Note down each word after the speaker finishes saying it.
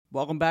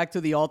Welcome back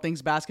to the All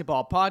Things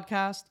Basketball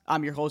Podcast.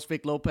 I'm your host,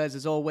 Vic Lopez,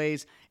 as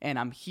always, and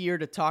I'm here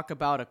to talk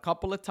about a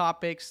couple of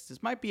topics.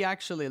 This might be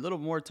actually a little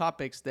more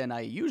topics than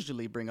I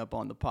usually bring up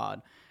on the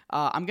pod.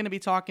 I'm going to be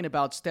talking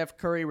about Steph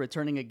Curry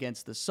returning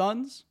against the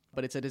Suns,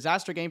 but it's a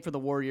disaster game for the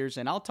Warriors,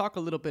 and I'll talk a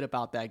little bit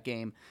about that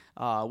game.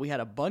 We had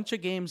a bunch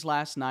of games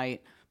last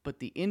night, but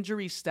the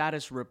injury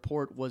status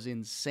report was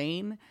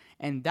insane,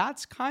 and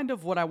that's kind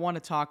of what I want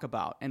to talk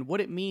about and what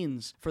it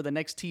means for the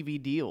next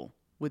TV deal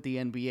with the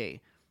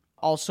NBA.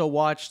 Also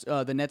watched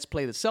the Nets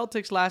play the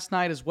Celtics last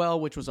night as well,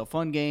 which was a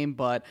fun game,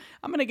 but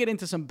I'm going to get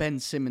into some Ben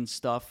Simmons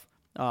stuff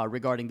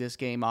regarding this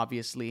game,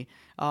 obviously.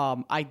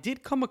 I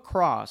did come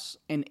across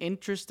an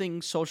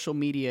interesting social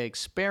media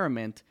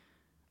experiment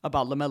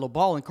about Lamelo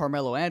Ball and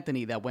Carmelo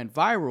Anthony that went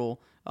viral.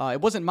 It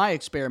wasn't my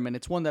experiment.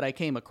 It's one that I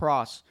came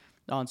across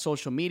on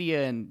social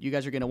media, and you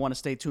guys are going to want to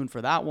stay tuned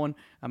for that one.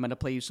 I'm going to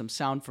play you some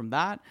sound from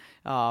that.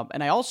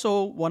 And I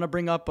also want to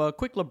bring up a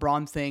quick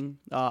LeBron thing.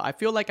 I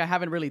feel like I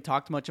haven't really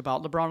talked much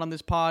about LeBron on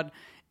this pod,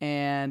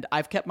 and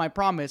I've kept my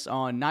promise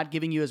on not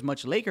giving you as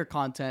much Laker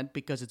content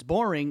because it's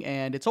boring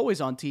and it's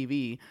always on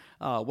TV,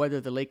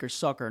 whether the Lakers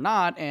suck or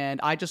not. And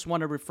I just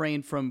want to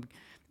refrain from,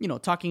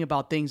 talking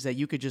about things that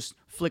you could just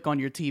flick on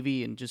your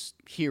TV and just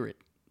hear it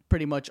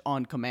pretty much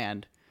on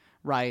command,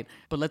 right?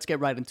 But let's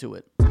get right into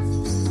it.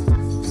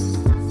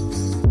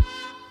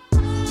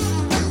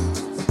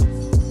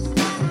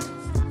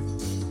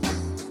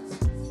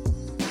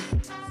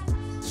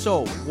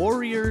 So,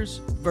 Warriors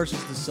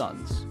versus the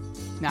Suns.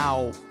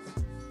 Now,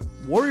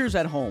 Warriors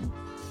at home,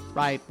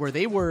 right, where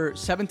they were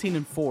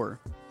 17-4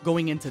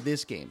 going into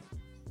this game,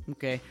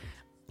 okay?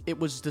 It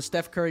was the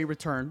Steph Curry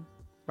return,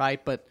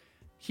 right? But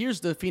here's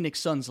the Phoenix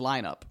Suns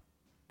lineup.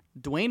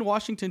 Dwayne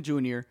Washington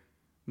Jr.,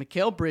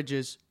 Mikal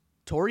Bridges,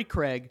 Torrey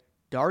Craig,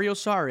 Dario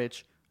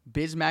Saric,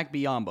 Bismack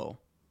Biyombo.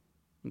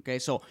 Okay,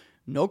 so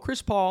no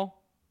Chris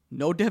Paul,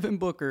 no Devin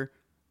Booker,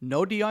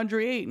 no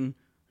DeAndre Ayton,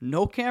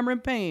 no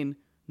Cameron Payne,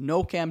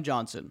 no Cam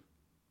Johnson,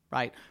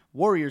 right?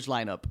 Warriors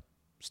lineup,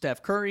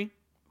 Steph Curry,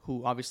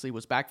 who obviously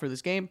was back for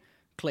this game,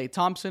 Klay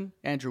Thompson,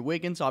 Andrew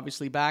Wiggins,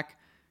 obviously back,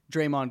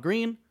 Draymond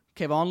Green,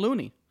 Kevon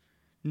Looney.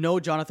 No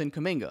Jonathan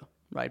Kuminga,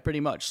 right? Pretty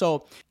much.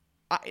 So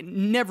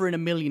never in a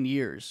million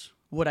years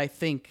would I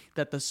think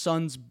that the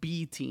Suns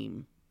B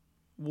team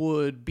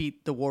would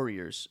beat the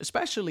Warriors,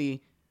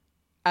 especially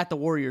at the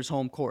Warriors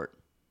home court,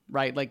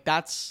 right? Like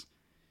that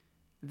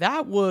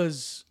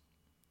was,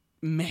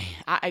 man,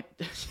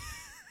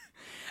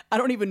 I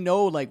don't even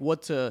know like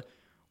what to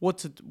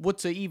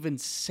even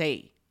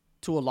say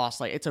to a loss.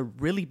 Like, it's a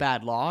really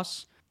bad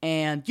loss.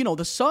 And,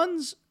 the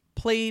Suns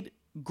played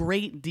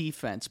great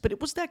defense, but it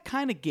was that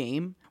kind of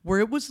game where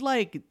it was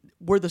like,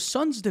 were the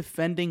Suns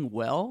defending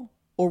well,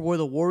 or were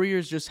the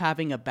Warriors just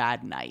having a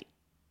bad night,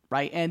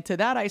 right? And to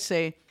that I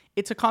say,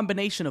 it's a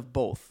combination of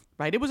both,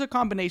 right? It was a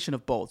combination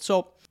of both.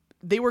 So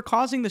they were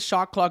causing the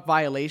shot clock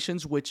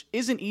violations, which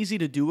isn't easy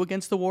to do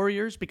against the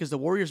Warriors because the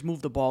Warriors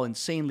move the ball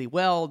insanely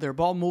well. Their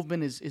ball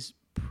movement is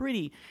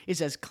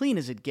as clean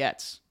as it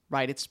gets,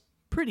 right? It's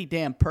pretty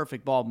damn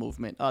perfect ball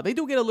movement. They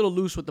do get a little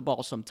loose with the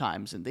ball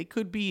sometimes, and they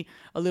could be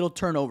a little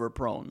turnover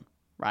prone,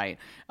 right?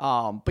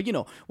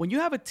 But, when you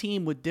have a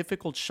team with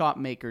difficult shot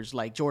makers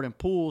like Jordan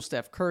Poole,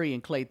 Steph Curry,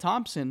 and Klay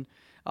Thompson,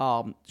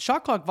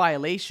 shot clock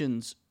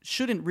violations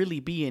shouldn't really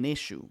be an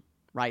issue,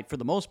 right, for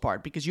the most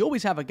part, because you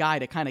always have a guy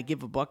to kind of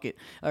give a bucket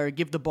or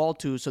give the ball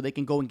to so they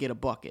can go and get a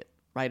bucket,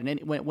 right? And then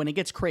when it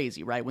gets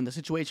crazy, right, when the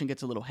situation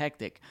gets a little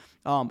hectic.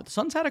 But the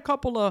Suns had a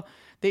couple of,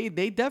 they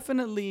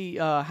definitely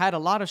had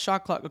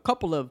a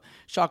couple of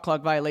shot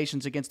clock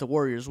violations against the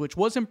Warriors, which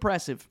was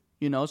impressive,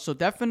 so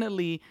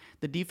definitely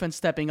the defense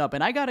stepping up.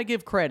 And I got to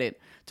give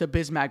credit to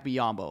Bismack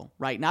Biyombo,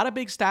 right? Not a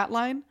big stat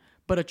line,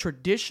 but a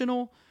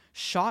traditional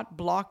shot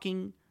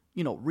blocking,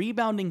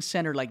 rebounding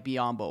center like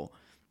Biyombo.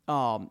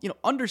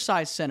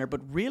 Undersized center,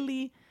 but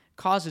really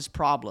causes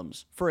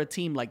problems for a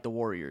team like the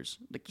Warriors.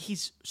 Like,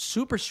 he's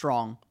super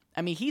strong.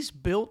 I mean, he's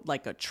built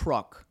like a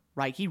truck,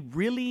 right? He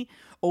really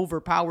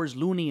overpowers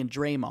Looney and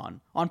Draymond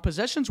on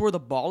possessions where the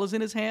ball is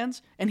in his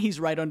hands and he's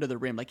right under the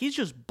rim. Like, he's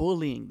just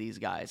bullying these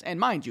guys. And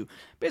mind you,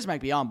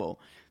 Bismack Biyombo,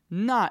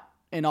 not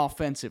an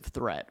offensive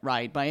threat,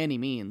 right, by any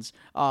means,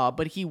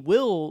 but he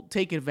will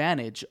take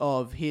advantage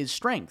of his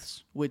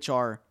strengths, which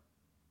are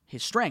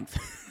his strength,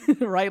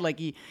 right? Like,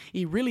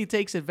 he really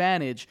takes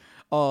advantage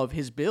of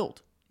his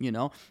build,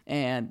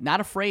 and not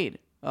afraid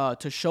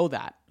to show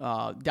that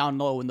down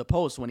low in the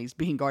post when he's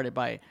being guarded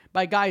by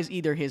guys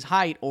either his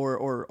height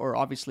or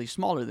obviously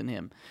smaller than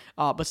him.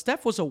 But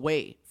Steph was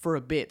away for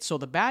a bit, so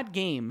the bad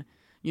game,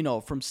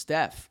 from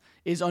Steph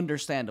is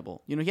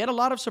understandable. He had a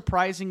lot of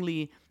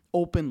surprisingly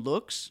open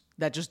looks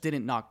that just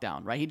didn't knock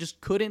down, right? He just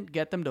couldn't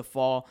get them to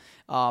fall.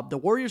 The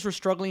Warriors were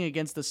struggling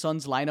against the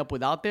Suns lineup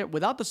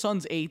without the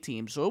Suns A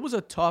team, so it was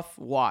a tough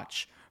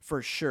watch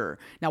for sure.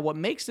 Now, what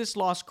makes this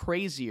loss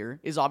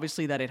crazier is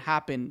obviously that it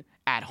happened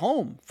at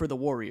home for the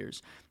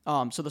Warriors.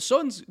 So the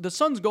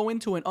Suns go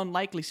into an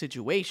unlikely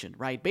situation,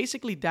 right?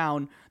 Basically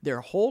down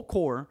their whole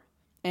core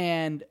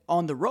and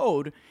on the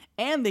road,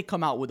 and they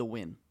come out with a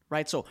win,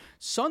 right? So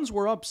Suns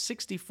were up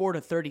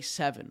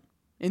 64-37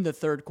 in the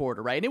third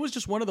quarter, right? And it was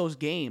just one of those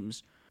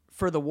games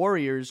for the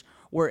Warriors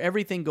where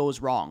everything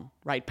goes wrong,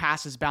 right?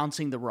 Passes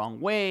bouncing the wrong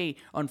way,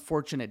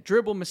 unfortunate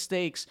dribble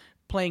mistakes,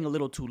 playing a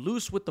little too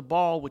loose with the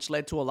ball, which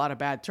led to a lot of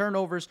bad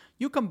turnovers.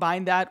 You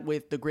combine that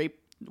with the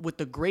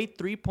great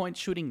three-point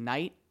shooting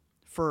night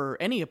for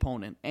any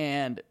opponent,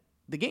 and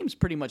the game's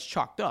pretty much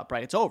chalked up,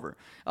 right? It's over.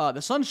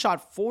 The Suns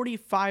shot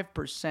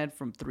 45%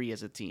 from three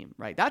as a team,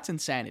 right? That's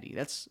insanity.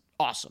 That's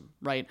awesome,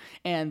 right?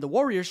 And the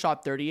Warriors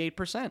shot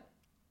 38%,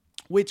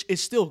 which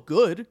is still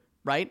good,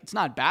 right? It's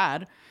not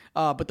bad.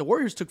 But the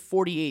Warriors took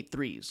 48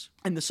 threes,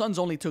 and the Suns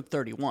only took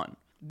 31.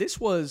 This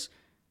was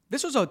a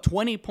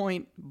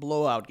 20-point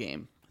blowout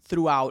game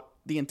throughout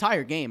the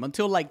entire game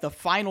until like the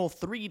final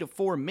 3 to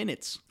 4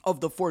 minutes of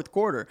the fourth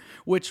quarter,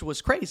 which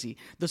was crazy.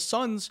 The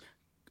Suns,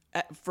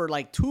 for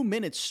like 2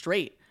 minutes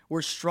straight,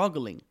 were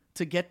struggling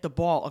to get the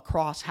ball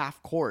across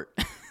half court,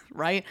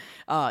 right?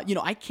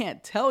 I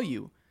can't tell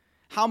you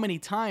how many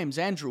times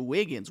Andrew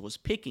Wiggins was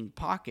picking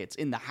pockets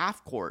in the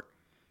half court,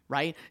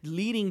 right?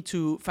 Leading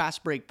to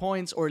fast break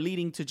points or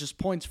leading to just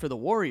points for the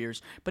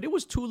Warriors. But it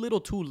was too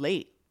little too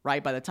late,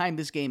 right? By the time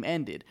this game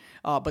ended.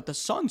 But the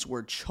Suns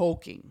were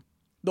choking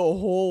the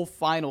whole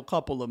final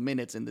couple of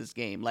minutes in this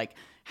game. Like,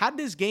 had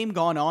this game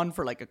gone on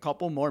for like a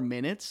couple more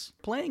minutes,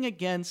 playing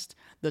against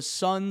the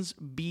Suns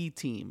B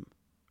team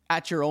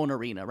at your own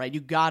arena, right?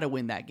 You got to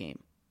win that game.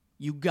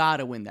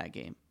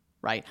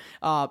 Right?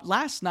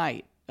 Last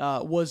night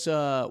was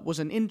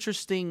an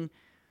interesting...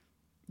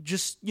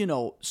 Just,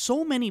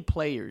 so many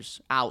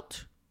players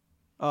out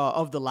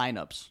of the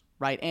lineups,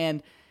 right?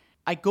 And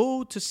I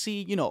go to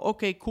see,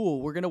 okay,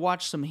 cool, we're going to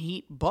watch some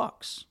Heat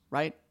Bucks,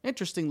 right?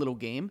 Interesting little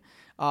game.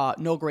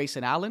 No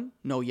Grayson Allen,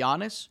 no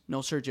Giannis,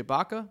 no Serge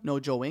Ibaka,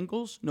 no Joe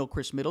Ingles, no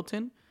Chris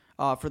Middleton.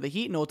 For the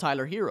Heat, no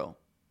Tyler Hero,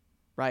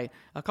 right?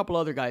 A couple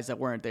other guys that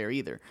weren't there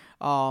either.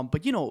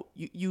 But,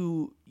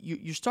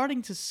 you're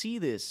starting to see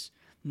this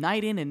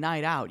night in and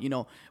night out,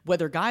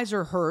 whether guys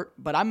are hurt,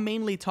 but I'm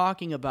mainly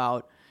talking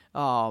about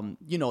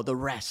the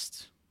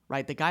rest,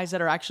 right? The guys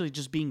that are actually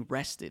just being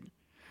rested,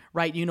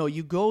 right?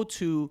 You go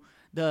to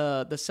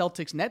the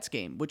Celtics Nets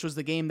game, which was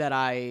the game that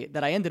I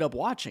ended up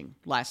watching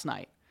last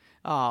night.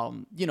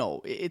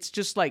 It's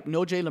just like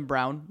no Jaylen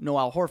Brown, no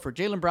Al Horford.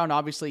 Jaylen Brown,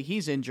 obviously,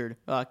 he's injured.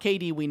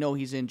 KD, we know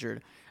he's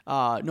injured.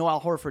 No Al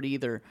Horford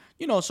either.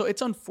 So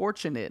it's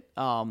unfortunate.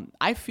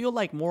 I feel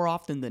like more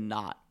often than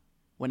not,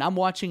 when I'm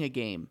watching a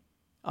game,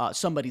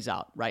 somebody's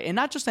out, right? And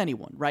not just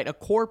anyone, right? A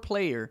core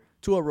player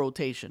to a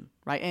rotation,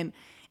 right?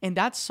 And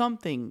that's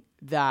something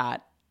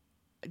that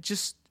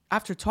just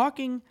after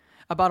talking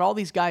about all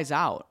these guys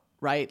out,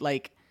 right?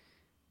 Like,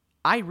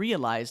 I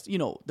realized,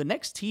 the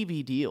next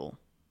TV deal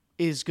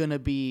is going to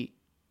be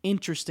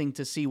interesting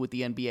to see with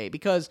the NBA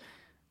because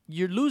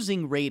you're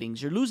losing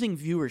ratings, you're losing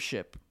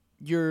viewership,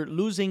 you're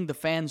losing the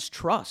fans'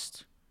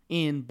 trust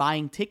in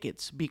buying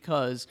tickets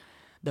because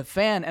the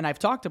fan, and I've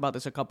talked about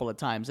this a couple of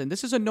times, and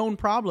this is a known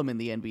problem in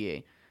the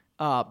NBA.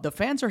 The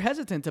fans are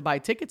hesitant to buy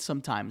tickets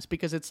sometimes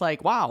because it's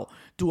like, wow,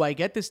 do I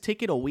get this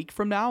ticket a week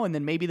from now and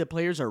then maybe the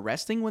players are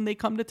resting when they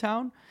come to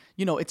town?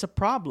 It's a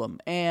problem.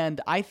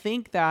 And I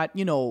think that,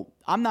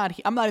 I'm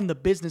not in the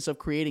business of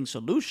creating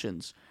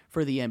solutions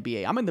for the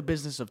NBA. I'm in the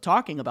business of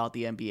talking about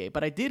the NBA.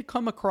 But I did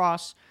come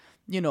across,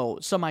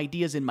 some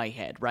ideas in my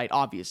head, right?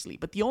 Obviously.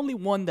 But the only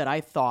one that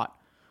I thought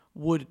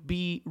would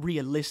be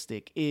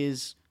realistic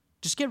is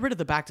just get rid of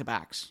the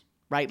back-to-backs,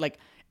 right? Like,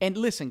 and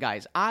listen,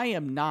 guys, I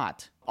am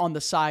not on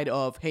the side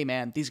of, hey,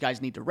 man, these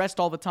guys need to rest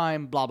all the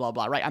time, blah, blah,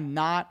 blah, right? I'm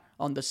not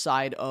on the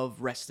side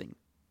of resting.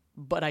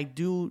 But I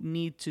do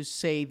need to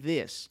say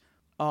this.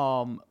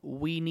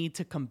 We need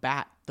to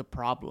combat the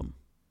problem,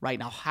 right?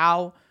 Now,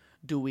 how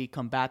do we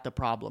combat the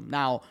problem?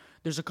 Now,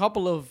 there's a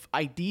couple of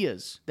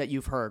ideas that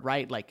you've heard,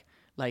 right? Like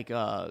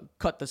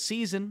cut the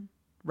season,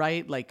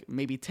 right? Like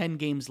maybe 10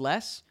 games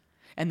less,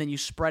 and then you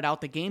spread out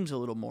the games a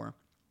little more.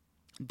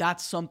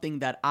 That's something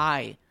that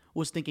I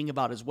was thinking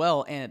about as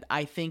well, and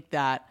I think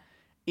that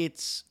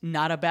it's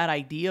not a bad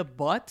idea,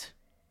 but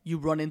you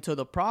run into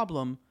the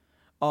problem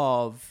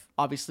of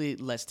obviously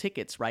less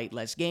tickets, right?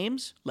 Less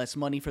games, less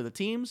money for the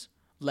teams,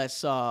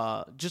 less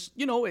just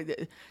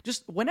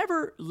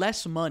whenever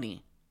less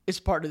money is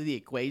part of the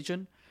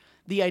equation,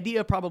 the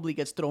idea probably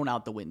gets thrown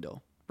out the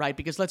window, right?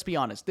 Because let's be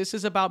honest, this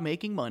is about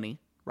making money,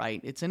 right?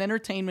 It's an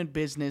entertainment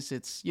business.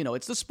 It's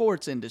the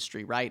sports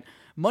industry, right?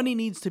 Money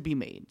needs to be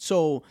made.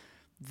 So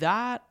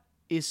that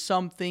is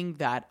something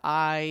that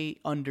I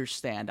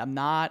understand. I'm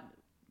not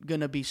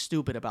gonna be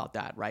stupid about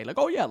that, right? Like,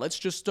 oh yeah, let's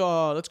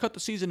cut the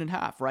season in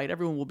half, right?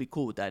 Everyone will be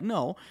cool with that.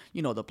 No,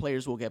 the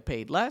players will get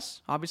paid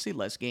less, obviously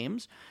less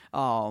games,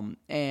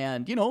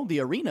 and the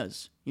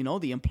arenas,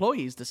 the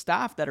employees, the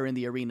staff that are in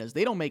the arenas,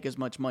 they don't make as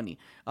much money.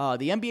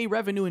 The NBA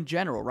revenue in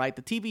general, right?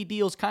 The TV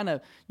deals kind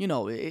of,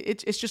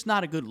 it's just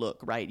not a good look,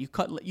 right?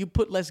 You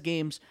put less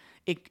games,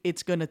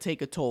 it's gonna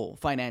take a toll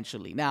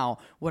financially. Now,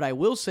 what I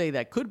will say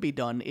that could be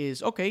done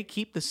is, okay,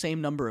 keep the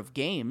same number of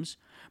games,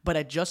 but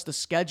adjust the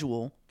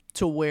schedule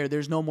to where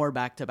there's no more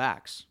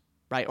back-to-backs,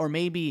 right? Or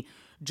maybe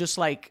just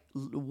like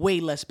way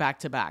less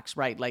back-to-backs,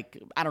 right?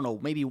 Like, I don't know,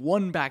 maybe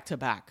one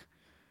back-to-back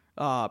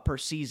per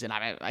season.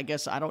 I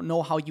guess I don't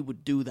know how you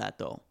would do that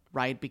though,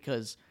 right?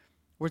 Because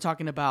we're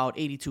talking about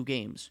 82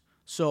 games.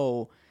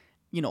 So,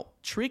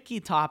 tricky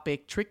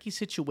topic, tricky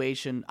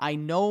situation. I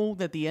know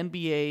that the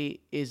NBA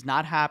is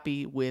not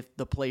happy with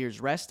the players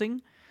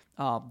resting.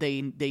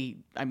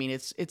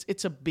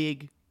 It's a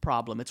big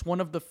problem. It's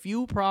one of the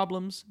few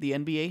problems the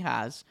NBA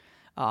has.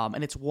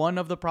 And it's one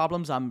of the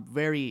problems I'm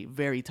very,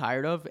 very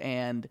tired of.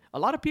 And a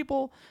lot of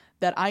people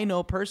that I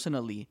know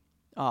personally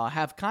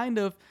have kind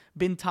of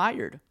been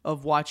tired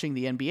of watching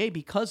the NBA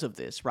because of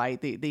this,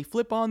 right? They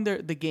flip on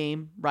the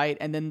game, right?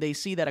 And then they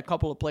see that a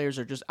couple of players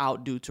are just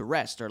out due to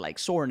rest or like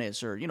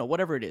soreness or,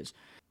 whatever it is.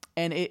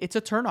 And it's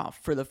a turnoff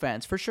for the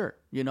fans for sure,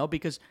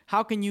 because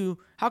how can you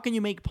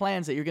make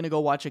plans that you're going to go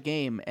watch a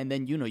game and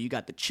then, you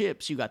got the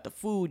chips, you got the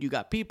food, you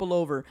got people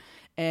over,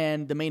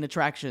 and the main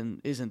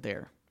attraction isn't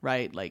there,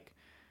 right? Like,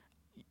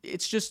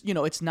 it's just,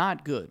 it's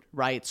not good,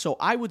 right? So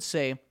I would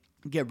say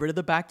get rid of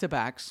the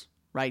back-to-backs,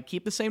 right?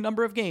 Keep the same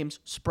number of games,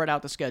 spread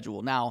out the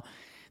schedule. Now,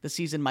 the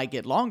season might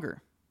get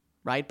longer,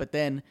 right? But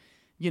then,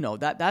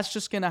 that's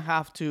just going to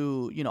have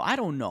to, I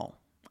don't know.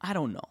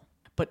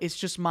 But it's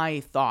just my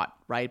thought,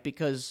 right?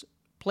 Because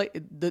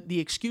the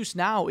excuse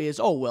now is,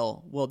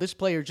 oh, well, this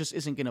player just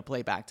isn't going to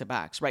play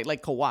back-to-backs, right?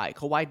 Like Kawhi.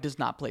 Kawhi does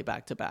not play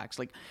back-to-backs.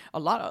 Like a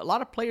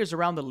lot of players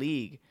around the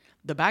league,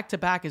 the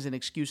back-to-back is an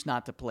excuse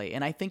not to play.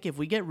 And I think if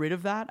we get rid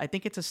of that, I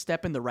think it's a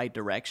step in the right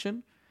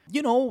direction.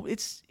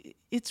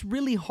 It's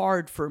really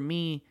hard for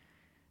me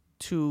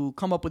to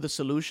come up with a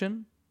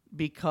solution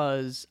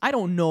because I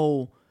don't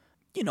know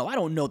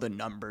the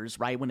numbers,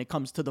 right? When it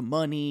comes to the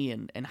money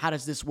and how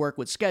does this work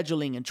with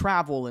scheduling and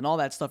travel and all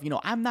that stuff.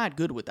 I'm not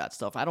good with that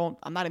stuff.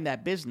 I'm not in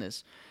that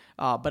business.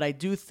 But I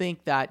do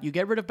think that you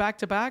get rid of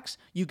back-to-backs,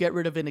 you get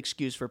rid of an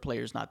excuse for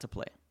players not to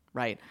play,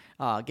 right?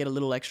 Get a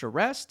little extra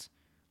rest,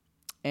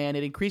 and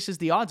it increases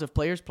the odds of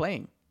players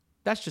playing.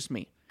 That's just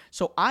me.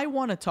 So I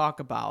want to talk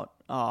about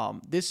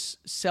this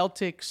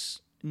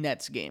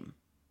Celtics-Nets game.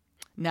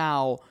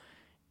 Now,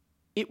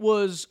 it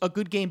was a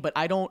good game, but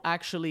let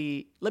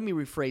me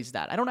rephrase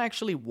that. I don't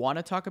actually want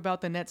to talk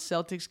about the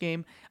Nets-Celtics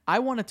game. I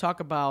want to talk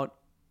about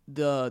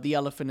the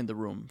elephant in the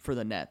room for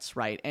the Nets,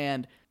 right?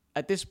 And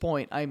at this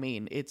point,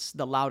 it's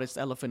the loudest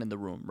elephant in the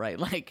room, right?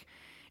 Like,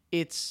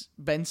 it's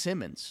Ben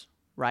Simmons,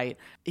 right?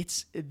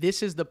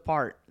 This is the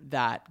part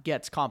that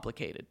gets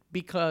complicated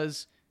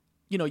because,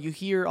 you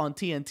hear on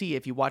TNT,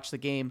 if you watch the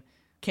game,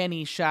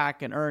 Kenny,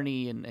 Shaq, and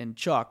Ernie and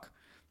Chuck,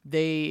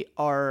 they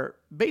are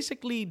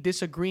basically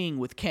disagreeing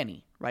with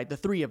Kenny, right? The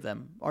three of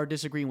them are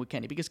disagreeing with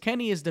Kenny because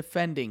Kenny is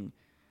defending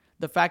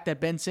the fact that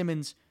Ben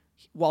Simmons,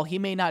 while he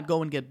may not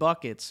go and get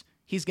buckets,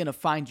 he's going to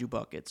find you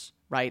buckets,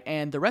 right?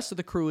 And the rest of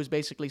the crew is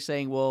basically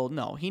saying, well,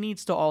 no, he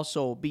needs to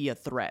also be a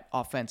threat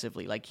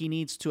offensively. Like, he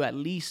needs to at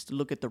least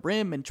look at the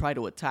rim and try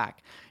to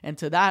attack. And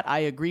to that, I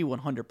agree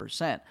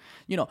 100%.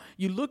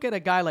 You look at a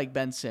guy like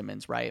Ben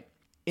Simmons, right?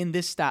 In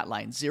this stat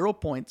line, 0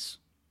 points,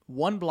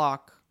 1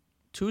 block,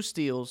 2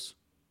 steals,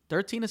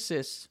 13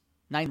 assists,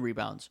 9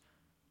 rebounds.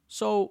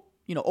 So,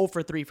 0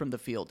 for 3 from the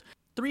field.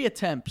 3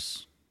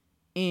 attempts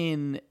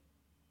in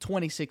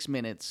 26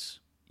 minutes.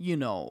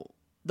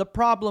 The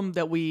problem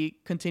that we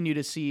continue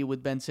to see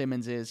with Ben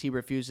Simmons is he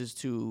refuses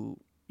to,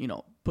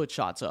 put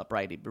shots up,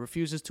 right? He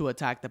refuses to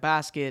attack the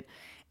basket.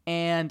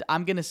 And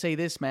I'm going to say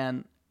this,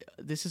 man.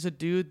 This is a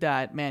dude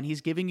that, man,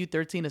 he's giving you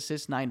 13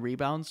 assists, 9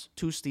 rebounds,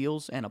 2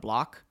 steals, and a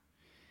block.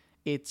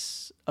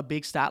 It's a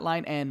big stat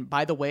line. And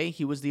by the way,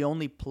 he was the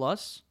only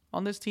plus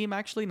on this team,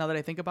 actually, now that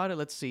I think about it.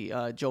 Let's see.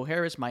 Joe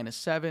Harris,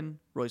 -7.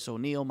 Royce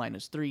O'Neal,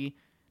 -3.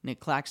 Nick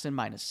Claxton,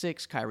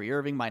 -6. Kyrie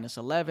Irving,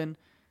 -11.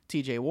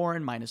 TJ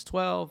Warren,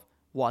 -12.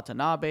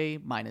 Watanabe,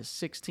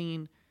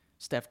 -16.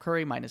 Steph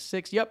Curry,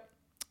 -6. Yep.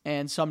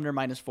 And Sumner,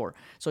 -4.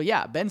 So,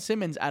 yeah, Ben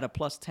Simmons at a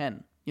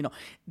 +10.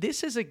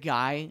 This is a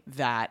guy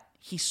that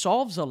he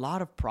solves a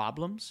lot of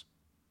problems,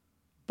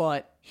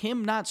 but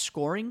him not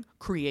scoring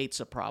creates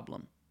a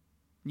problem.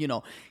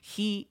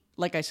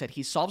 Like I said,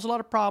 he solves a lot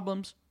of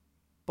problems,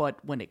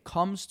 but when it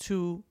comes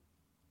to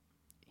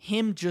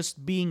him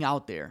just being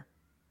out there,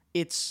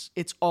 it's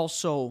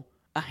also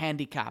a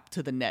handicap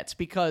to the Nets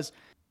because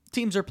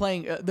teams are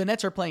playing, the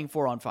Nets are playing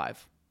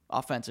 4-on-5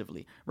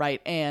 offensively,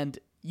 right? And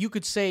you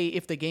could say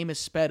if the game is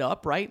sped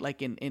up, right?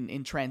 Like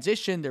in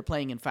transition, they're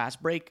playing in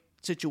fast break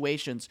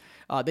situations.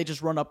 They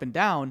just run up and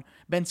down.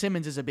 Ben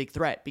Simmons is a big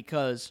threat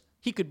because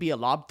he could be a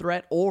lob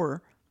threat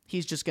or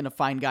he's just going to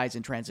find guys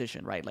in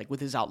transition, right? Like with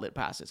his outlet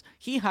passes.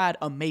 He had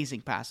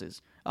amazing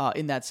passes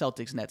in that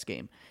Celtics-Nets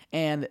game.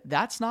 And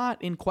that's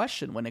not in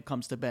question when it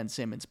comes to Ben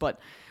Simmons. But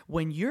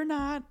when you're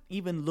not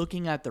even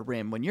looking at the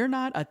rim, when you're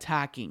not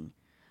attacking,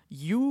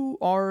 you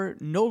are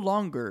no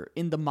longer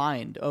in the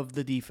mind of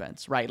the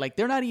defense, right? Like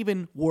they're not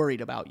even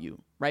worried about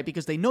you, right?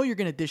 Because they know you're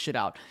going to dish it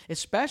out,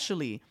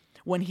 especially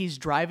when he's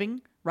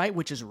driving, right?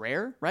 Which is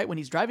rare, right? When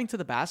he's driving to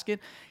the basket,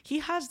 he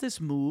has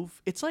this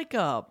move. It's like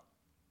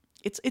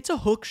it's a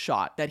hook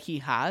shot that he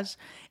has.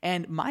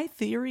 And my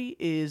theory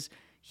is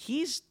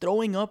he's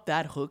throwing up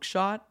that hook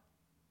shot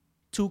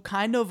to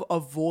kind of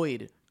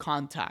avoid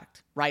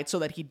contact, right? So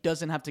that he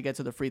doesn't have to get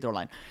to the free throw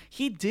line.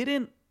 He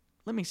didn't,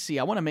 let me see.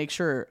 I want to make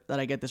sure that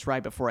I get this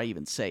right before I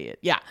even say it.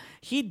 Yeah,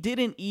 he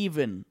didn't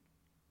even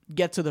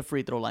get to the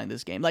free throw line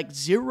this game. Like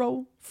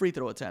 0 free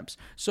throw attempts.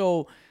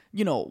 So,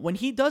 when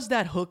he does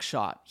that hook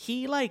shot,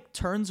 he like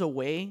turns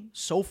away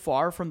so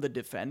far from the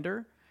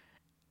defender.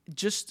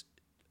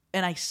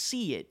 And I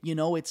see it,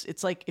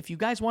 it's like if you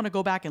guys want to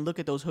go back and look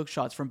at those hook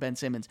shots from Ben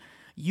Simmons,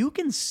 you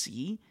can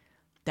see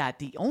that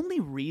the only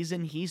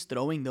reason he's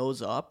throwing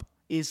those up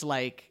is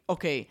like,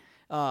 okay,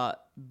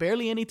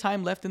 barely any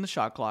time left in the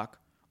shot clock,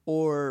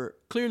 or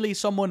clearly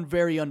someone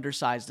very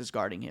undersized is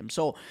guarding him.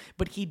 So,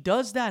 but he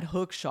does that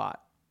hook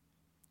shot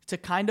to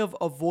kind of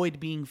avoid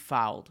being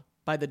fouled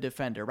by the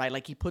defender, right?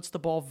 Like he puts the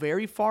ball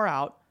very far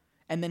out,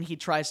 and then he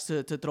tries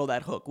to throw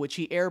that hook, which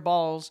he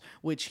airballs,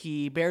 which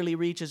he barely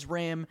reaches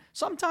rim.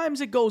 Sometimes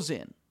it goes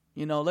in,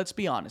 let's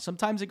be honest.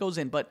 Sometimes it goes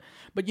in, but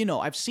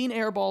I've seen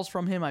airballs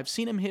from him. I've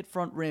seen him hit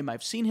front rim.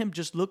 I've seen him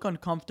just look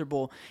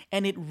uncomfortable,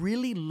 and it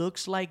really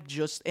looks like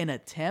just an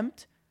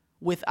attempt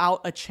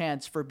without a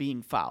chance for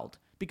being fouled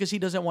because he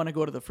doesn't want to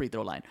go to the free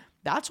throw line.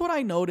 That's what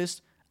I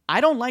noticed. I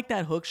don't like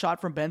that hook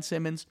shot from Ben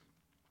Simmons.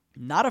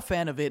 Not a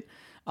fan of it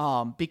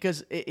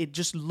because it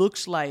just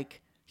looks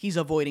like he's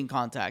avoiding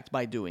contact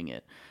by doing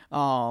it.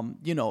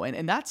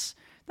 And that's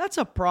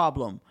a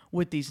problem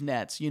with these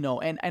Nets,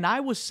 and I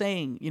was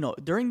saying,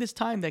 during this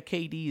time that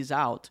KD is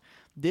out,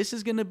 this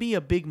is going to be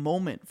a big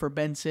moment for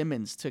Ben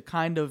Simmons to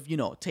kind of,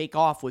 take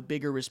off with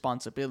bigger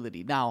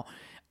responsibility. Now,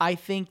 I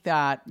think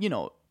that,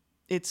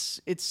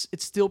 it's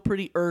still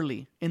pretty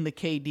early in the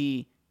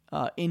KD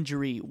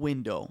injury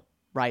window,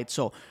 right?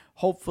 So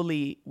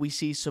hopefully we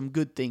see some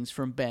good things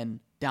from Ben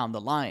down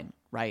the line,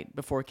 right,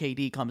 before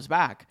KD comes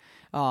back,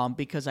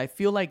 because I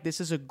feel like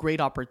this is a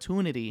great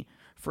opportunity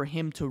for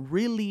him to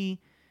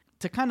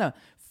kind of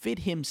fit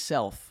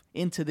himself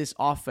into this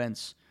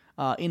offense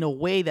in a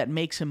way that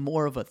makes him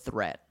more of a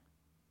threat,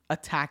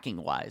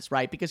 attacking-wise,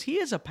 right? Because he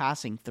is a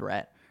passing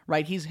threat,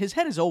 right? His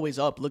head is always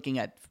up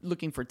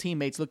looking for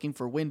teammates, looking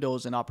for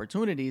windows and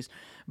opportunities.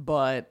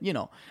 But,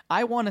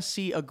 I want to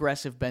see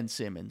aggressive Ben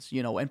Simmons,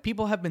 and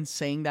people have been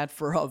saying that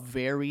for a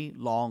very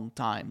long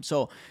time.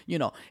 So,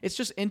 it's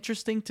just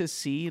interesting to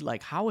see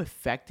like how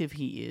effective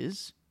he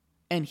is,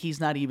 and he's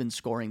not even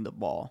scoring the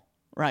ball,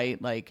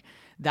 right? Like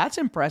that's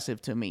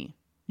impressive to me.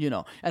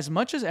 As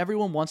much as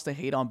everyone wants to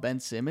hate on Ben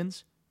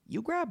Simmons,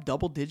 you grab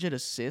double-digit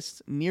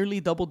assists, nearly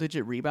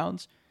double-digit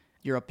rebounds.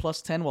 You're a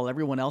plus 10 while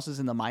everyone else is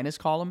in the minus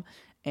column,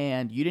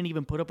 and you didn't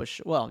even put up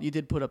you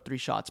did put up 3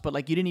 shots, but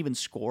like you didn't even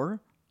score.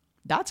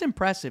 That's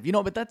impressive,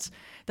 but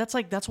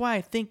that's why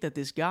I think that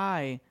this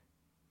guy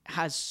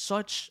has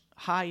such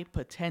high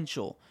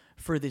potential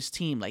for this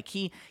team. Like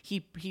he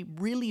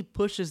really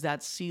pushes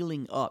that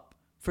ceiling up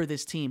for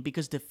this team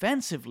because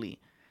defensively,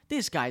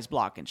 this guy's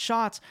blocking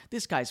shots.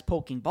 This guy's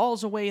poking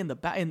balls away in the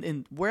back,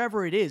 in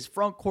wherever it is,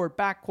 front court,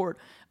 back court.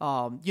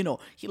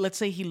 Let's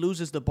say he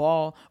loses the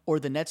ball or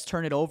the Nets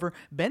turn it over.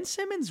 Ben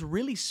Simmons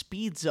really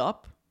speeds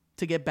up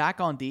to get back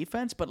on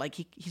defense, but like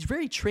he's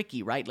very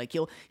tricky, right? Like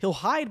he'll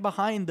hide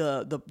behind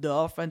the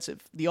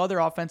other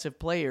offensive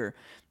player,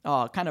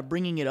 kind of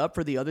bringing it up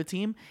for the other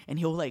team, and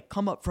he'll like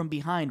come up from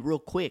behind real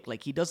quick.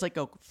 Like he does like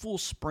a full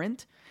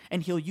sprint,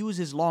 and he'll use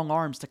his long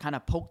arms to kind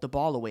of poke the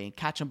ball away and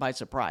catch him by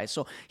surprise.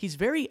 So he's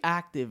very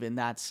active in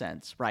that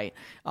sense, right?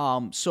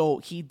 So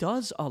he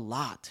does a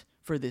lot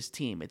for this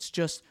team. It's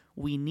just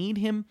we need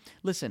him.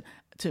 Listen,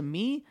 to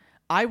me,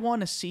 I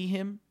want to see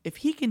him, if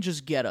he can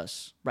just get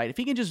us, right? If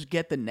he can just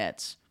get the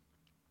Nets,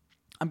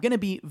 I'm going to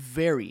be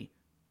very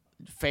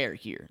fair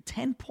here.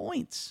 10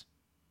 points.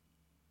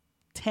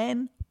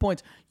 10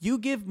 points. You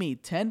give me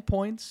 10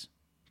 points,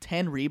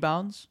 10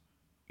 rebounds,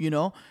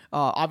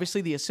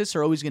 obviously the assists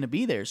are always going to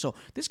be there. So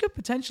this could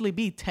potentially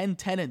be 10,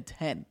 10, and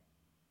 10,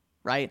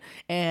 right?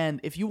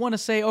 And if you want to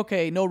say,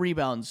 okay, no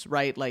rebounds,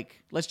 right?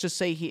 Like, let's just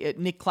say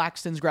Nick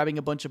Claxton's grabbing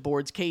a bunch of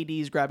boards,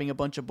 KD's grabbing a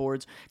bunch of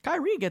boards.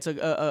 Kyrie gets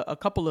a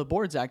couple of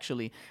boards,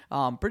 actually.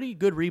 Pretty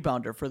good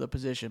rebounder for the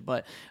position.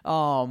 But,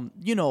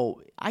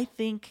 I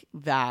think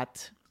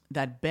that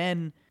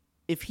Ben,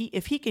 if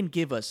he can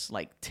give us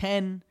like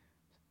 10,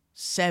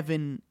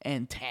 7,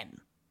 and 10,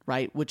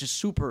 right? Which is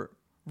super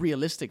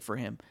realistic for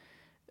him.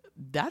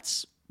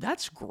 That's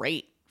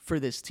great for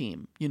this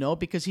team,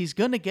 because he's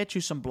going to get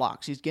you some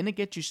blocks. He's going to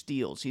get you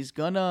steals. He's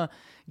going to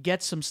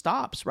get some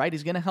stops, right?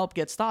 He's going to help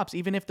get stops,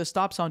 even if the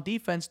stops on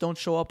defense don't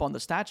show up on the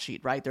stat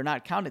sheet, right? They're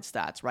not counted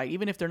stats, right?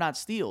 Even if they're not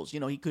steals,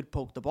 he could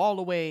poke the ball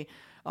away,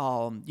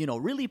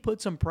 really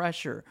put some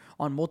pressure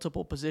on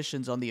multiple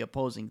positions on the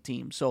opposing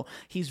team. So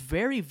he's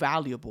very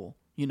valuable.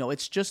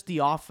 It's just the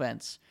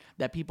offense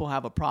that people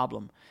have a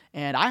problem,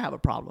 and I have a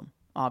problem,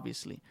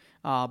 obviously.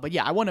 But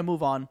yeah, I want to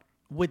move on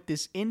with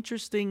this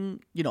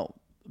interesting,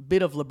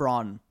 bit of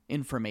LeBron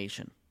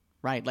information,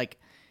 right? Like,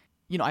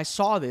 I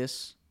saw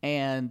this,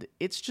 and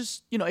it's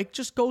just, it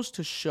just goes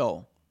to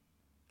show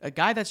a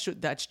guy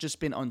that's just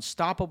been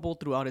unstoppable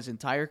throughout his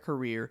entire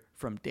career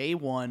from day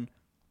one.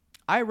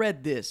 I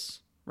read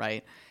this,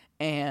 right?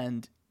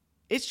 And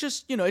it's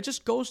just, it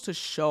just goes to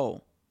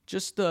show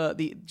just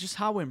just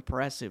how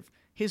impressive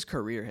his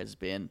career has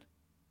been.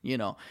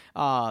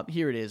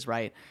 Here it is,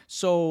 right?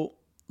 So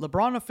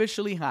LeBron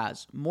officially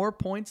has more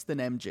points than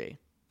MJ,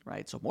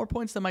 right? So more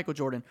points than Michael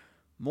Jordan,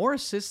 more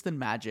assists than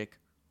Magic,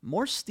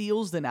 more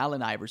steals than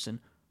Allen Iverson,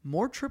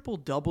 more triple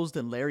doubles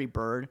than Larry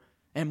Bird,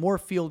 and more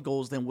field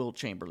goals than Wilt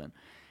Chamberlain.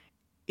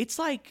 It's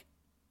like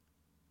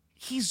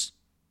he's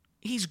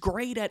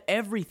great at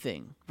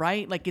everything,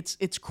 right? Like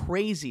it's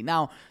crazy.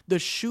 Now, the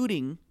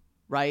shooting,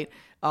 right?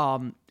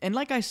 And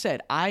like I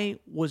said, I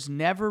was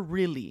never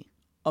really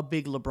a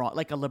big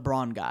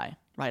LeBron guy,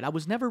 right? I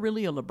was never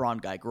really a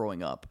LeBron guy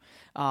growing up.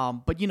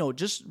 But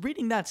just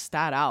reading that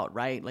stat out,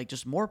 right? Like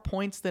just more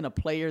points than a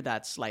player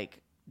that's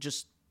like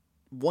just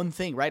one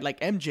thing, right? Like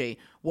MJ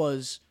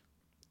was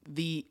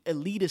the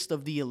elitist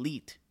of the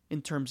elite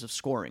in terms of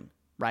scoring,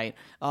 right?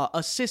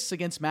 Assists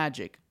against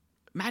Magic.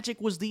 Magic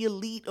was the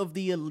elite of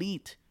the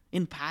elite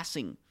in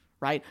passing,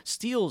 right?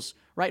 Steals,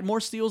 right? More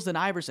steals than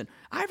Iverson.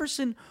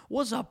 Iverson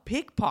was a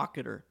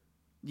pickpocketer,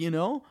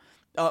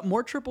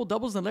 more triple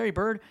doubles than Larry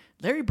Bird.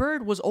 Larry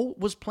Bird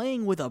was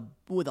playing with a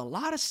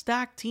lot of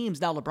stacked teams.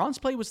 Now LeBron's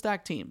played with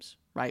stacked teams,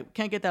 right?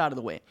 Can't get that out of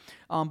the way.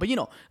 But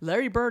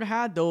Larry Bird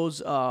had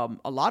those a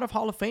lot of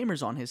Hall of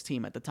Famers on his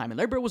team at the time, and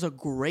Larry Bird was a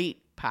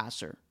great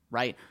passer,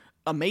 right?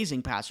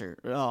 Amazing passer,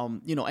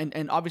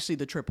 and obviously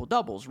the triple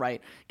doubles,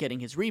 right? Getting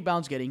his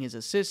rebounds, getting his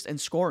assists, and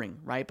scoring,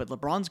 right? But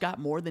LeBron's got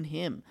more than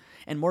him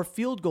and more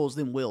field goals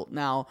than Wilt.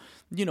 Now,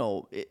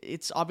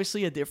 it's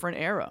obviously a different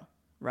era,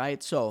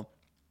 right? So,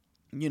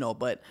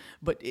 but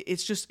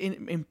it's just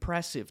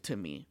impressive to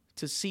me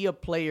to see a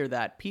player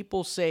that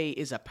people say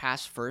is a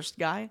pass first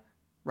guy,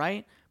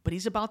 right? But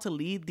he's about to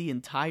lead the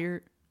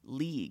entire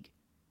league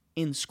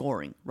in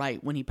scoring,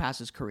 right? When he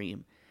passes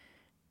Kareem.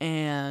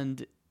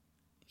 And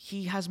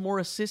he has more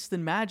assists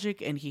than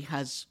Magic, and he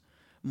has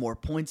more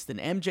points than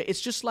MJ. It's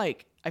just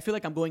like, I feel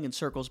like I'm going in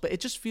circles, but it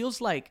just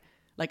feels like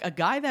a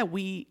guy that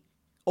we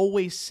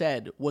always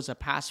said was a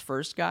pass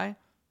first guy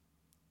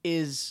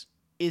is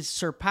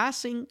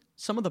surpassing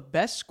some of the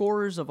best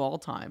scorers of all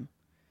time.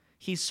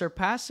 He's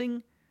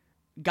surpassing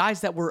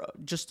guys that were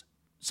just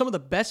some of the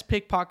best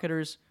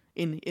pickpocketers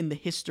in the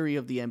history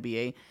of the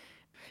NBA.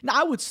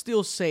 Now, I would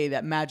still say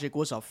that Magic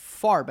was a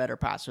far better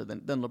passer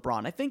than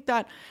LeBron. I think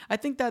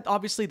that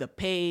obviously the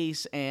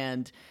pace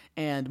and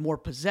more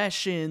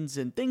possessions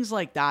and things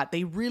like that,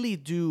 they really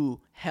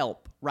do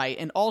help, right?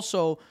 And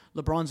also,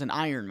 LeBron's an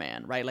Iron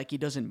Man, right? Like, he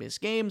doesn't miss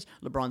games.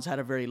 LeBron's had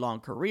a very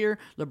long career.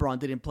 LeBron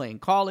didn't play in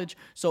college.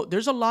 So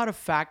there's a lot of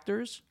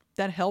factors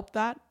that help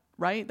that,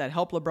 right? That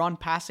help LeBron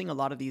passing a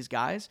lot of these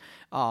guys.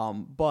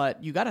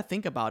 But you got to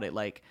think about it,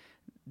 like,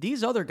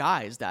 these other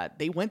guys that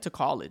they went to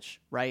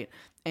college, right?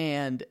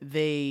 And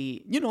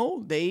they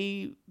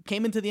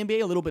came into the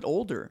NBA a little bit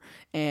older,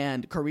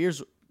 and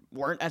careers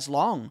weren't as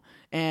long,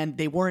 and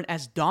they weren't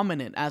as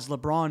dominant as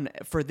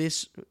LeBron for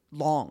this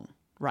long,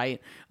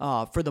 right?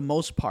 For the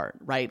most part,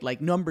 right?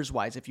 Like, numbers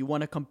wise, if you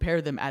want to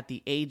compare them at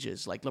the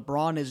ages, like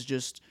LeBron is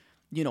just,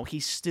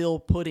 he's still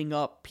putting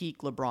up peak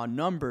LeBron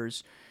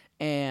numbers,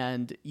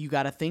 and you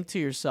got to think to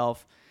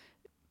yourself,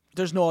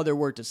 there's no other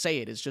word to say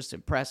it. It's just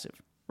impressive,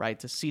 right?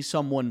 To see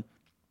someone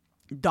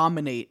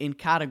dominate in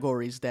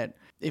categories that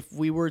if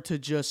we were to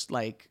just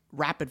like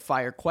rapid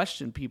fire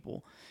question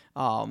people,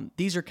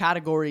 these are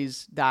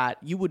categories that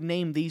you would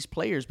name these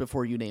players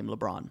before you name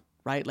LeBron,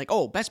 right? Like,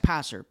 oh, best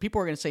passer.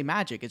 People are going to say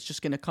Magic. It's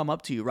just going to come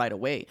up to you right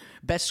away.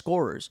 Best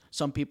scorers.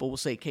 Some people will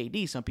say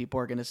KD. Some people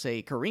are going to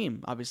say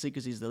Kareem, obviously,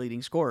 because he's the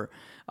leading scorer.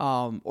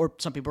 Or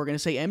some people are going to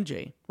say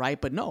MJ, right?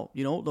 But no,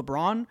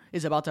 LeBron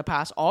is about to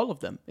pass all of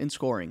them in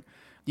scoring.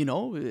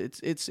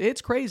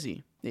 It's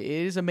crazy. It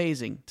is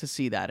amazing to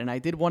see that. And I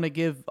did want to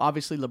give,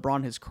 obviously,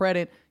 LeBron his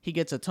credit. He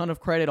gets a ton of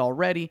credit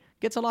already.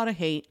 Gets a lot of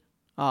hate,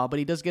 but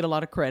he does get a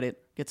lot of credit.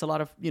 Gets a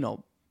lot of,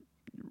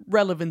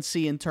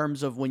 relevancy in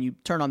terms of when you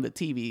turn on the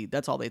TV.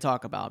 That's all they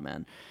talk about,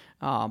 man.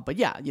 But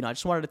yeah, I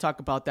just wanted to talk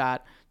about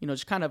that.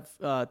 Just kind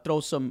of throw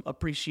some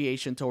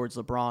appreciation towards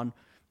LeBron.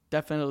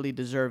 Definitely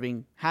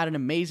deserving. Had an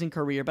amazing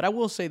career. But I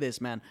will say this,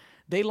 man.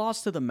 They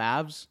lost to the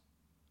Mavs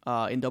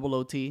in double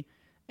OT.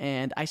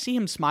 And I see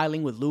him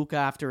smiling with Luka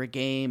after a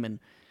game, and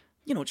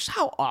just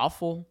how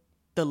awful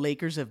the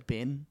Lakers have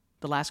been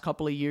the last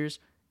couple of years.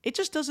 It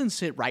just doesn't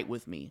sit right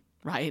with me,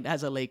 right,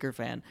 as a Laker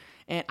fan.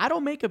 And I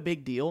don't make a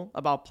big deal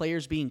about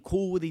players being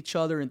cool with each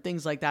other and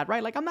things like that,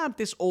 right? Like, I'm not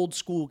this old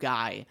school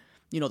guy,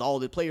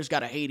 the players got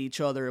to hate each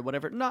other or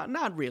whatever.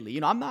 Not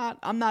really. I'm not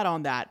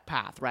on that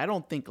path, right? I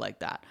don't think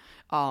like that.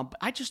 But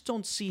I just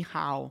don't see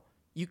how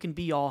you can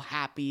be all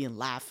happy and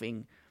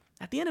laughing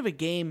at the end of a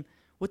game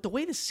with the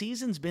way the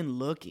season's been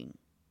looking,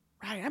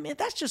 right? I mean,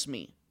 that's just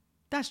me.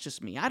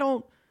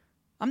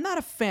 I'm not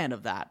a fan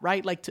of that,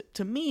 right? Like,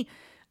 to me,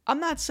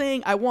 I'm not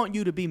saying I want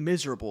you to be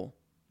miserable.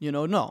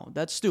 No,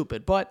 that's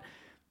stupid. But,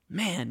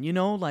 man,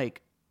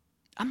 like,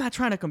 I'm not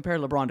trying to compare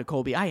LeBron to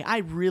Kobe. I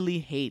really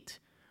hate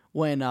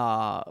when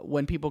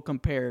people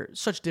compare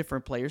such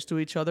different players to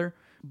each other.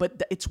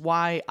 But it's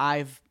why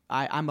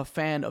I'm a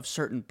fan of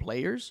certain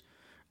players,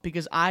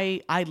 because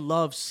I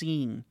love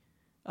seeing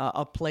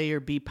a player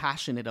be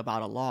passionate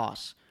about a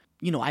loss.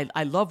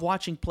 I love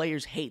watching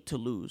players hate to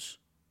lose.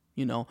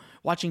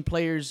 Watching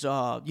players,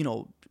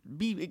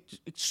 be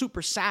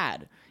super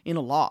sad in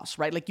a loss,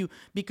 right?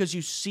 Because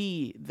you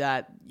see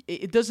that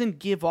it doesn't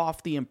give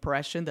off the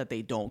impression that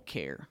they don't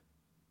care,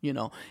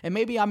 and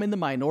maybe I'm in the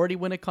minority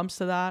when it comes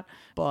to that,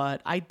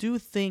 but I do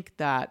think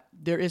that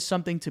there is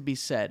something to be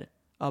said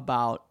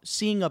about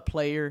seeing a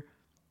player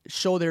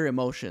show their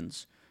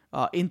emotions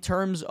in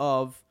terms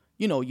of,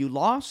 you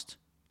lost,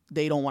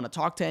 they don't want to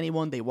talk to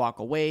anyone, they walk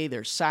away,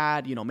 they're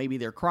sad, maybe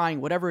they're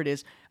crying, whatever it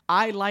is.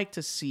 I like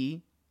to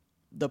see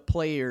the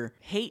player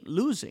hate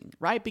losing,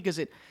 right? Because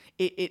it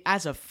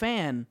as a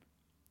fan,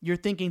 you're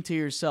thinking to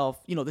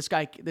yourself, this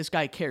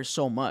guy cares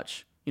so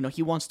much.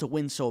 He wants to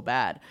win so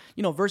bad.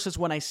 Versus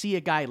when I see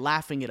a guy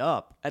laughing it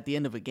up at the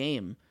end of a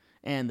game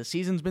and the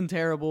season's been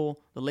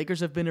terrible, the Lakers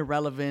have been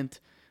irrelevant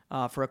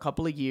for a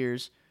couple of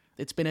years.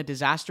 It's been a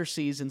disaster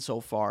season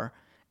so far.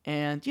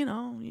 And,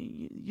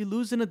 you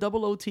lose in a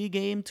double OT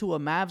game to a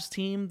Mavs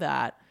team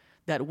that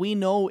we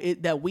know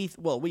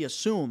we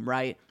assume,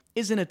 right,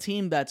 isn't a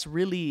team that's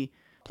really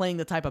playing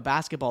the type of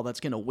basketball that's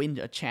going to win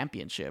a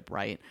championship,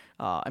 right?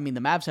 The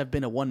Mavs have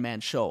been a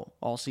one-man show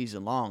all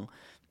season long.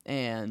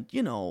 And,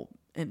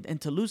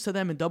 and to lose to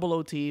them in double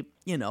OT,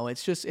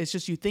 it's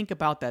just you think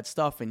about that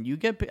stuff and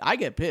I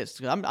get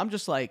pissed. I'm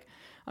just like,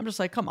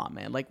 come on,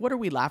 man. Like, what are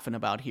we laughing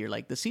about here?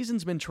 Like, the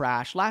season's been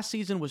trash. Last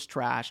season was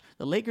trash.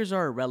 The Lakers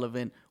are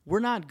irrelevant. We're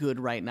not good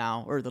right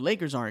now, or the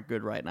Lakers aren't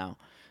good right now.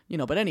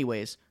 But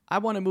anyways, I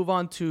want to move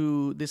on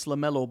to this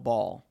Lamelo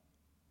Ball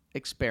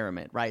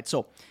experiment, right?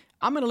 So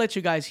I'm going to let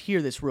you guys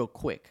hear this real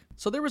quick.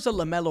 So there was a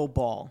Lamelo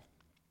Ball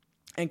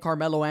and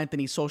Carmelo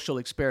Anthony social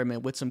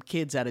experiment with some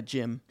kids at a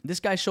gym.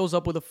 This guy shows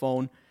up with a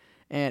phone,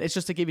 and it's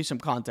just to give you some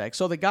context.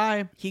 So the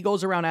guy, he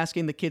goes around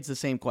asking the kids the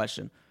same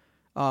question.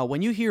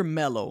 When you hear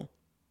Melo,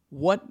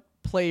 what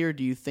player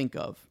do you think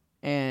of?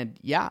 And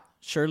yeah,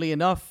 surely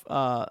enough,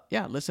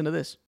 listen to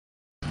this.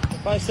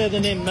 If I say the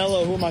name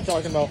Melo, who am I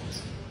talking about?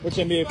 Which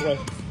NBA player?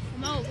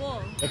 Melo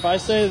Ball. If I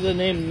say the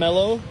name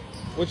Melo,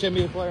 which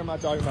NBA player am I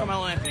talking about?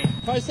 Carmelo Anthony.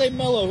 If I say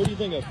Melo, who do you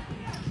think of?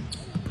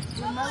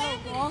 Melo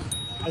Ball.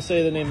 I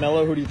say the name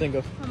Melo, who do you think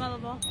of? Melo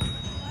Ball.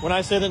 When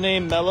I say the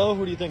name Melo,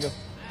 who do you think of?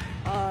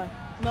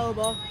 Melo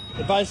Ball.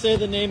 If I say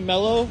the name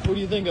Melo, who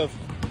do you think of?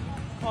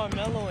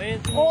 Carmelo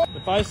Anthony.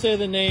 If I say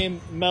the name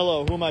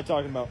Melo, who am I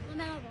talking about?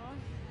 Lamelo Ball.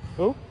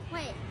 Who?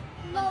 Wait,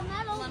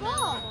 Lamelo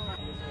Ball.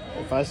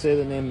 If I say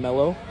the name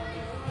Melo,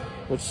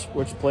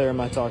 which player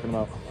am I talking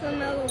about?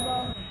 Lamelo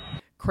Ball.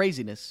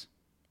 Craziness,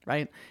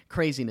 right?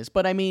 Craziness.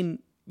 But I mean,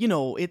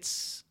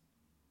 these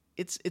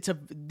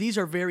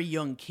are very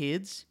young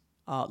kids.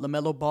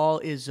 Lamelo Ball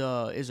is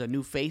a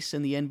new face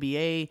in the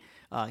NBA.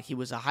 He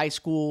was a high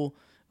school.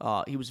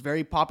 He was a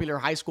very popular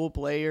high school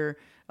player.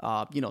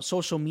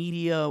 Social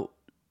media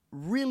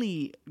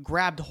really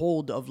grabbed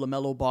hold of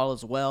Lamelo Ball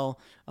as well.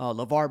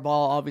 LeVar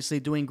Ball obviously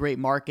doing great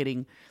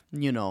marketing.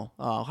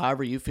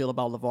 However you feel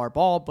about LeVar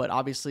Ball, but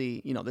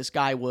obviously this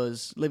guy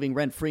was living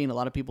rent free in a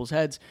lot of people's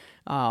heads.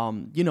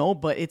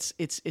 But it's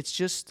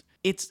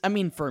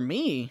for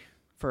me,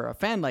 for a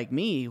fan like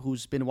me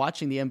who's been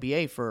watching the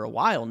NBA for a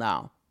while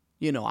now.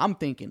 I'm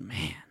thinking,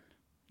 man,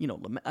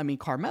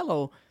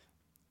 Carmelo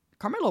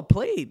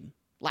played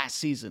last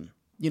season,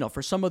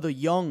 for some of the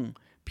young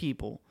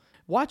people.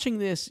 Watching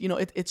this,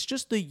 it's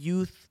just the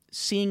youth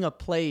seeing a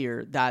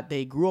player that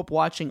they grew up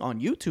watching on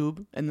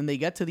YouTube, and then they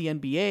get to the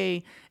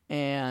NBA,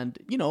 and,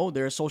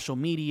 they're a social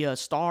media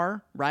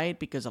star, right?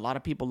 Because a lot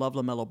of people love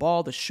LaMelo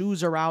Ball. The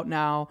shoes are out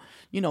now.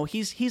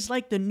 He's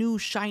like the new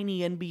shiny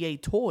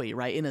NBA toy,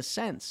 right, in a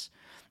sense.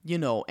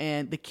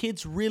 And the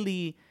kids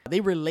really,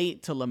 they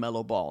relate to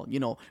LaMelo Ball,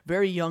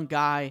 very young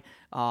guy,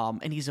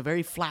 and he's a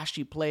very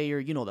flashy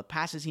player. The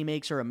passes he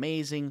makes are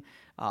amazing.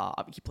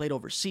 He played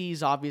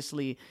overseas,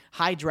 obviously,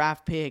 high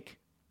draft pick,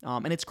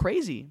 and it's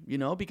crazy,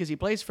 because he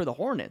plays for the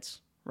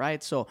Hornets,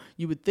 right? So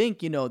you would think,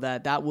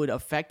 that would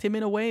affect him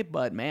in a way,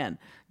 but man,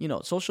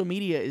 social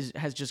media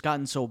has just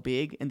gotten so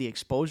big, and the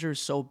exposure is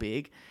so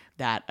big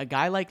that a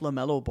guy like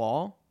LaMelo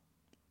Ball,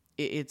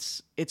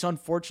 it's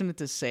unfortunate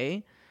to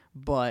say,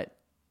 but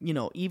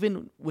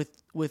even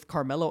with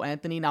Carmelo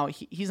Anthony, now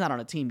he's not on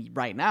a team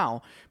right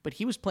now, but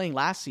he was playing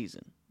last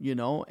season,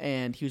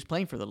 and he was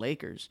playing for the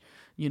Lakers,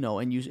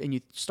 and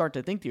you start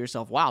to think to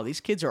yourself, wow,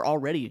 these kids are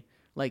already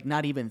like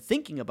not even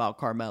thinking about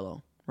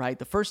Carmelo, right?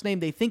 The first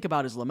name they think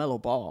about is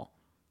LaMelo Ball.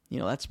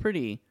 It's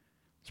pretty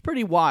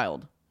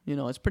wild.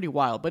 It's pretty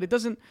wild, but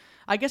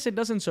I guess it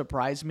doesn't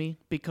surprise me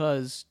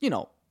because,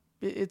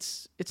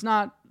 it's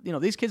not,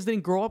 these kids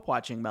didn't grow up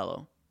watching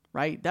Melo,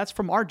 right? That's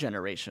from our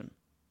generation.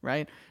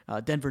 Right?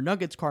 Denver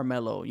Nuggets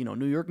Carmelo,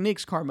 New York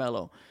Knicks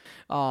Carmelo.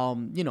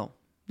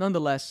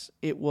 Nonetheless,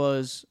 it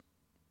was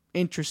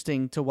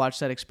interesting to watch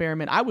that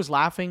experiment. I was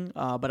laughing,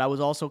 but I was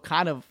also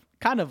kind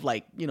of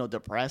like,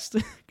 depressed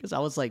because I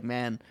was like,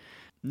 man,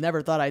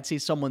 never thought I'd see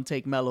someone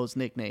take Melo's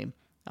nickname.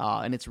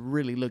 And it's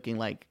really looking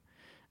like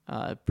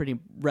pretty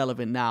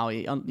relevant now,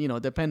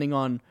 depending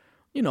on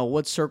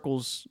what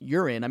circles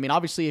you're in. I mean,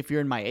 obviously, if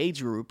you're in my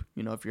age group,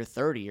 if you're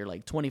 30, you're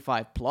like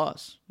 25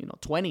 plus,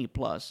 20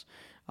 plus,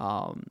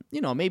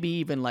 maybe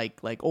even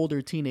like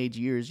older teenage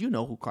years,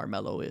 who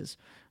Carmelo is.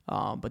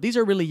 But these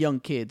are really young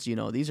kids,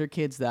 these are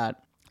kids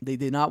that they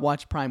did not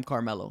watch prime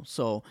Carmelo.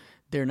 So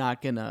they're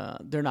not gonna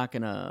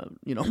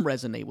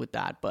resonate with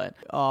that. But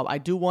I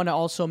do want to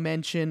also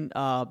mention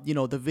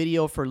the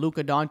video for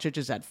Luka Doncic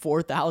is at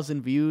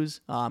 4,000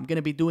 views. I'm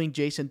gonna be doing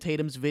Jason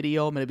Tatum's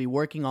video. I'm gonna be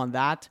working on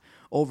that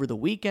over the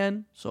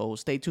weekend, so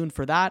stay tuned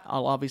for that.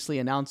 I'll obviously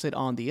announce it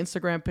on the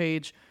Instagram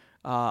page.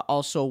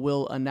 Also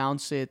will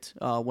announce it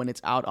when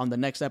it's out on the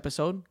next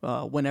episode.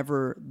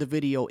 Whenever the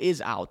video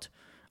is out,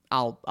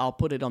 I'll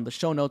put it on the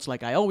show notes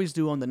like I always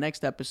do on the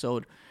next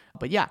episode.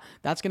 But yeah,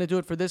 that's going to do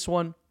it for this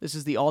one. This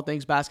is the All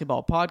Things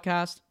Basketball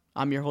Podcast.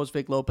 I'm your host,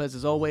 Vic Lopez,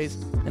 as always,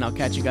 and I'll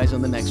catch you guys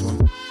on the next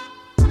one.